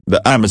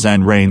The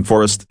Amazon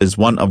rainforest is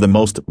one of the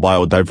most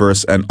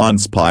biodiverse and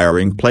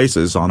inspiring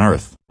places on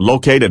Earth.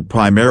 Located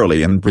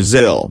primarily in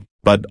Brazil,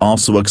 but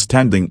also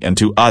extending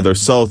into other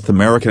South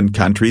American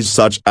countries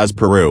such as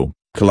Peru,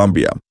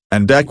 Colombia,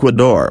 and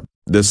Ecuador,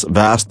 this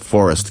vast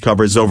forest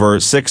covers over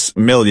 6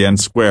 million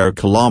square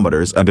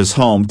kilometers and is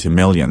home to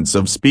millions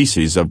of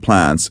species of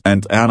plants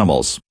and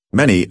animals,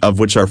 many of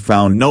which are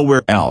found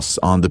nowhere else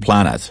on the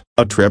planet.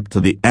 A trip to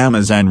the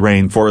Amazon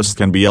rainforest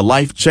can be a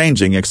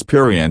life-changing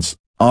experience,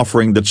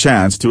 offering the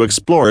chance to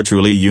explore a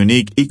truly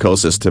unique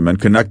ecosystem and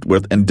connect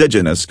with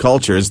indigenous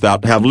cultures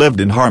that have lived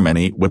in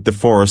harmony with the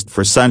forest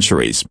for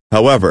centuries.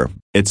 However,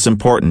 it's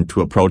important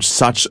to approach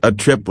such a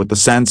trip with a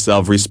sense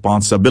of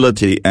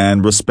responsibility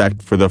and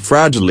respect for the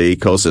fragile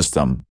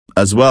ecosystem,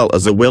 as well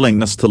as a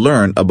willingness to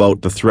learn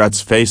about the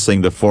threats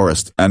facing the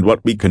forest and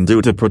what we can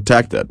do to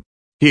protect it.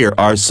 Here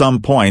are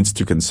some points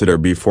to consider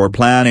before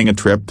planning a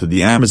trip to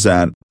the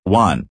Amazon.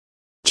 1.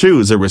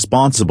 Choose a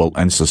responsible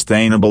and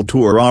sustainable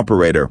tour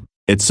operator.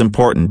 It's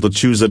important to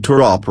choose a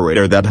tour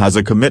operator that has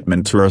a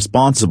commitment to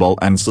responsible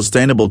and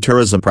sustainable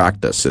tourism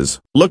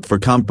practices. Look for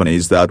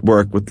companies that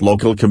work with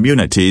local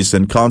communities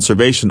and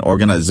conservation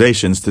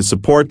organizations to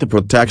support the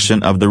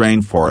protection of the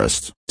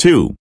rainforest.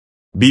 2.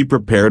 Be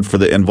prepared for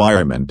the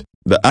environment.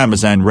 The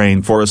Amazon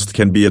rainforest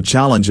can be a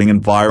challenging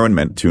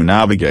environment to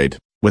navigate,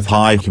 with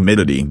high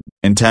humidity,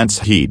 intense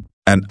heat,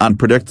 and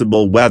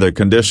unpredictable weather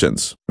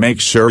conditions. Make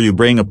sure you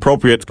bring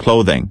appropriate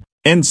clothing,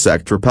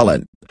 insect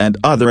repellent, and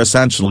other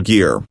essential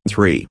gear.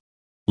 3.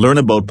 Learn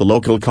about the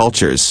local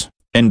cultures.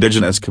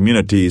 Indigenous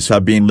communities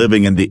have been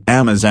living in the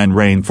Amazon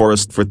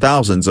rainforest for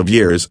thousands of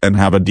years and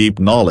have a deep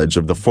knowledge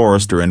of the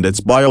forest and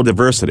its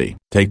biodiversity.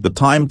 Take the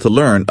time to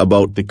learn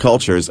about the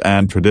cultures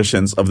and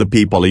traditions of the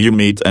people you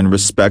meet and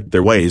respect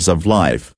their ways of life.